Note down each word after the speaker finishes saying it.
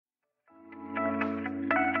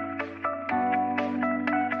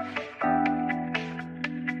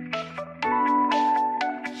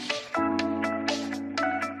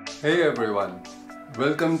Hey everyone,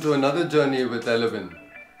 welcome to another journey with Elevin,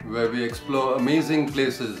 where we explore amazing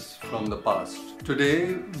places from the past.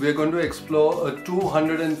 Today we are going to explore a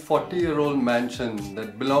 240-year-old mansion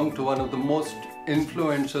that belonged to one of the most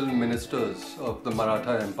influential ministers of the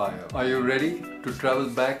Maratha Empire. Are you ready to travel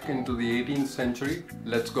back into the 18th century?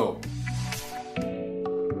 Let's go!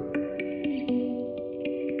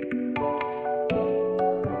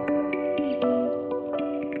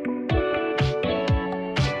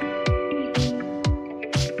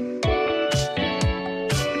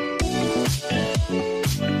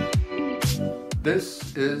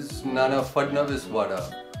 This is Nana Phadnavis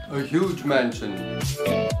Wada, a huge mansion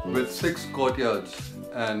with 6 courtyards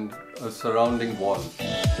and a surrounding wall.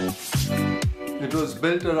 It was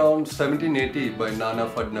built around 1780 by Nana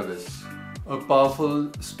Phadnavis, a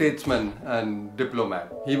powerful statesman and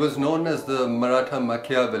diplomat. He was known as the Maratha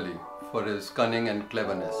Machiavelli for his cunning and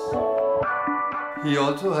cleverness. He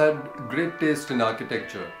also had great taste in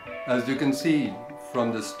architecture, as you can see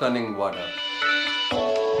from the stunning Wada.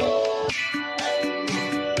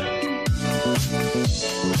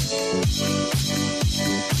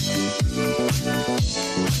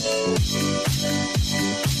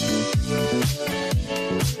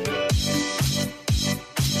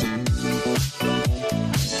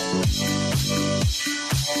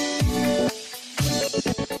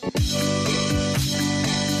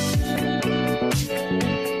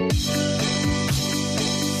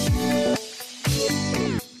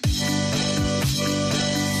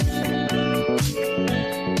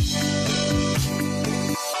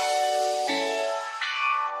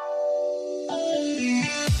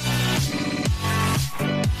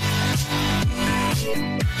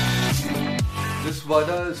 This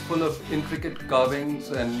Wada is full of intricate carvings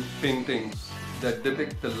and paintings that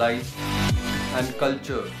depict the life and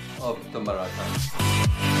culture of the Marathas.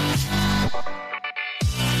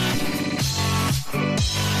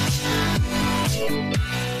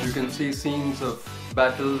 You can see scenes of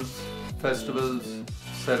battles, festivals,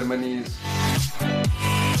 ceremonies.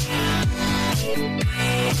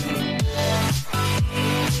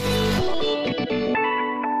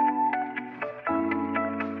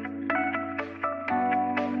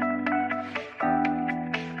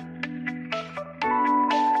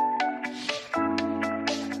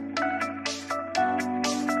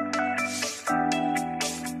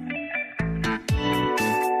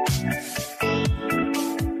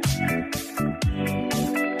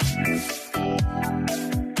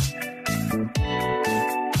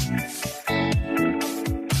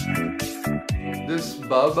 This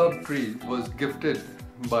baobab tree was gifted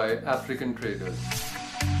by African traders.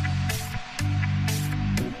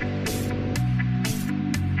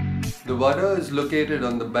 The Wada is located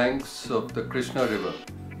on the banks of the Krishna River,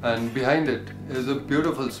 and behind it is a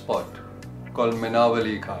beautiful spot called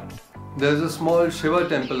Menavali Ghat. There's a small Shiva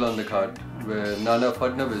temple on the Ghat where Nana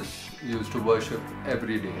Phadnavis used to worship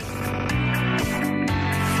every day.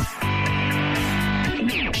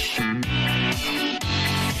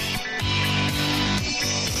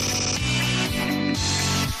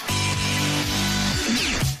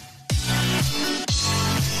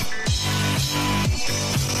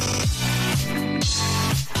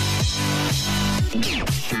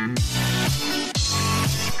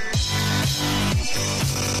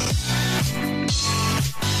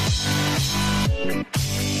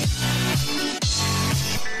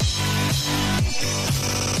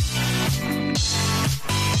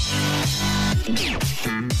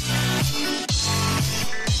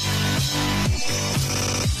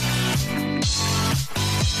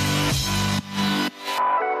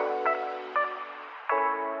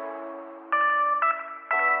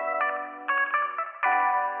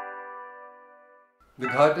 The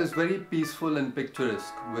Ghat is very peaceful and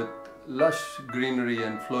picturesque with lush greenery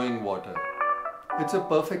and flowing water. It's a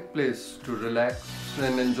perfect place to relax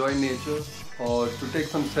and enjoy nature, or to take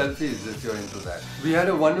some selfies if you're into that. We had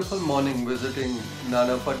a wonderful morning visiting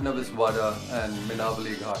Nana Phadnavis Wada and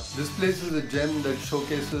Menavali Ghat. This place is a gem that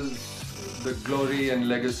showcases the glory and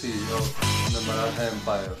legacy of the Maratha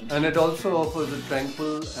Empire, and it also offers a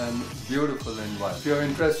tranquil and beautiful environment. If you're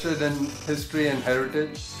interested in history and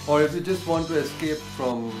heritage, or if you just want to escape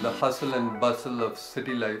from the hustle and bustle of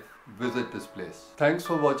city life, visit this place. Thanks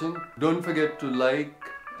for watching. Don't forget to like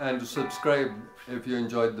and to subscribe if you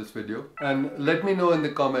enjoyed this video, and let me know in the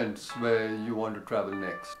comments where you want to travel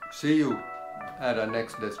next. See you at our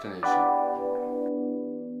next destination.